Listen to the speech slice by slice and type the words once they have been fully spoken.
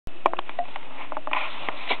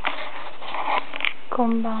こ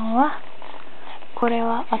んばんは。これ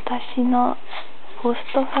は私のホス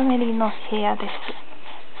トファミリーの部屋です。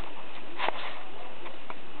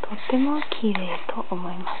とても綺麗と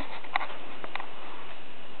思います。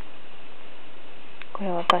これ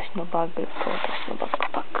は私のバッグと私のバック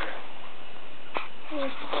パック。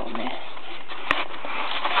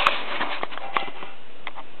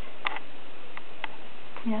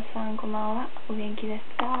皆さんこんばんは。お元気です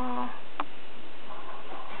か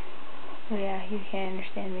？Oh yeah, you can't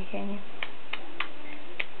understand me, can you?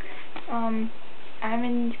 I'm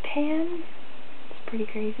in Japan. It's pretty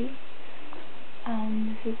crazy.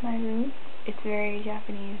 This is my room. It's very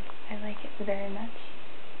Japanese. I like it very much.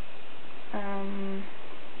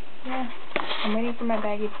 Yeah. I'm waiting for my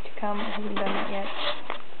baggage to come. It hasn't done that yet.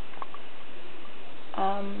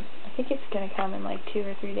 I think it's gonna come in like 2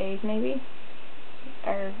 or 3 days, maybe.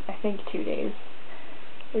 Or I think 2 days.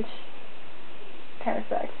 Which kind of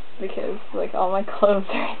sucks because like all my clothes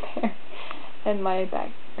are right there and my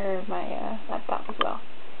bag or my laptop as well.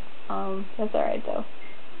 That's alright though.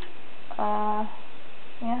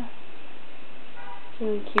 Yeah, it's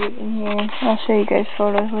really cute in here. I'll show you guys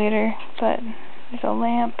photos later, but there's a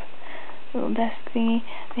lamp, little desk thingy.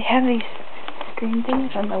 They have these screen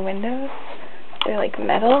things on the windows. They're like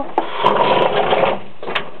metal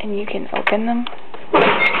and you can open them.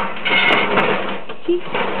 See?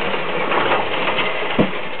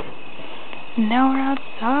 Now we're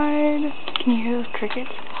outside. Can you hear those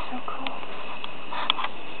crickets? They're so cool.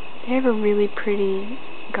 They have a really pretty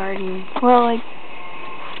garden. Well, like,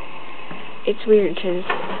 it's weird because,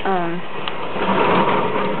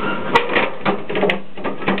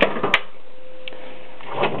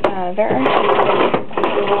 there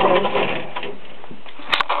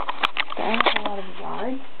aren't a lot of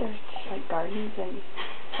yards. There's just like gardens and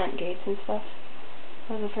front gates and stuff.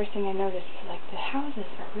 That was the first thing I noticed. Like, the houses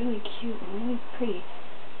are really cute and really pretty,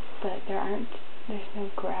 but there's no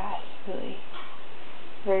grass, really.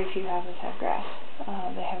 Very few houses have grass.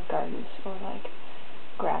 They have gardens or, like,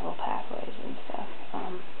 gravel pathways and stuff.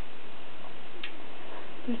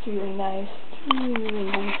 It's really nice. Really,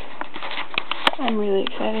 really nice. I'm really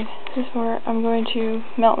excited. This is where I'm going to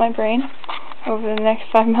melt my brain over the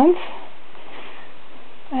next 5 months.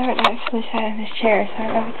 I haven't actually sat in this chair, so I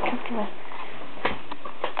don't know if it's comfortable.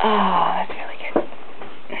 Oh, that's really good.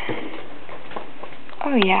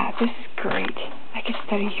 Oh yeah, this is great. I could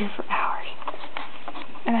study here for hours.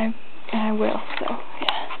 And I will, so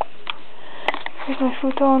yeah. Here's my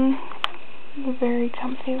futon. They're very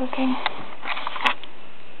comfy looking.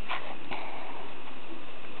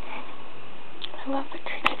 I love the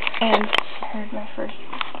crickets. And I heard my first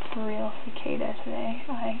real cicada today.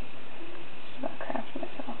 I just about crapped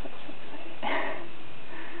myself. I'm so excited.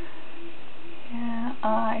 Yeah, I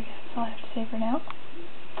guess that's all I have to say for now.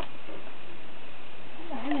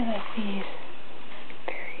 I really like these.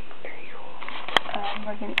 Very, very cool.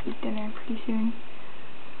 We're gonna eat dinner pretty soon.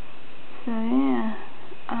 So yeah.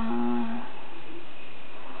 I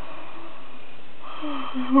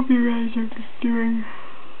hope you guys are doing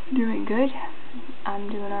good. I'm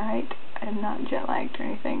doing alright. I'm not jet lagged or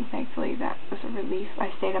anything. Thankfully, that was a relief.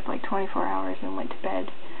 I stayed up like 24 hours and went to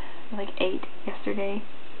bed at like 8 yesterday,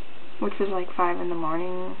 which was like 5 in the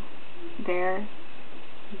morning there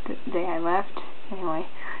the day I left. Anyway,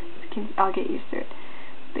 I'll get used to it.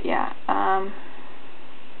 But yeah,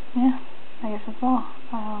 yeah, I guess that's all.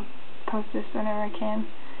 I'll post this whenever I can.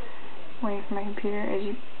 Waiting for my computer, as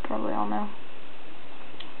you probably all know,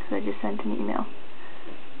 because I just sent an email.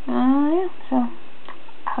 Yeah, so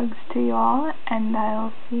hugs to you all, and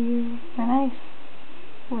I'll see you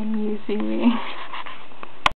when you see me.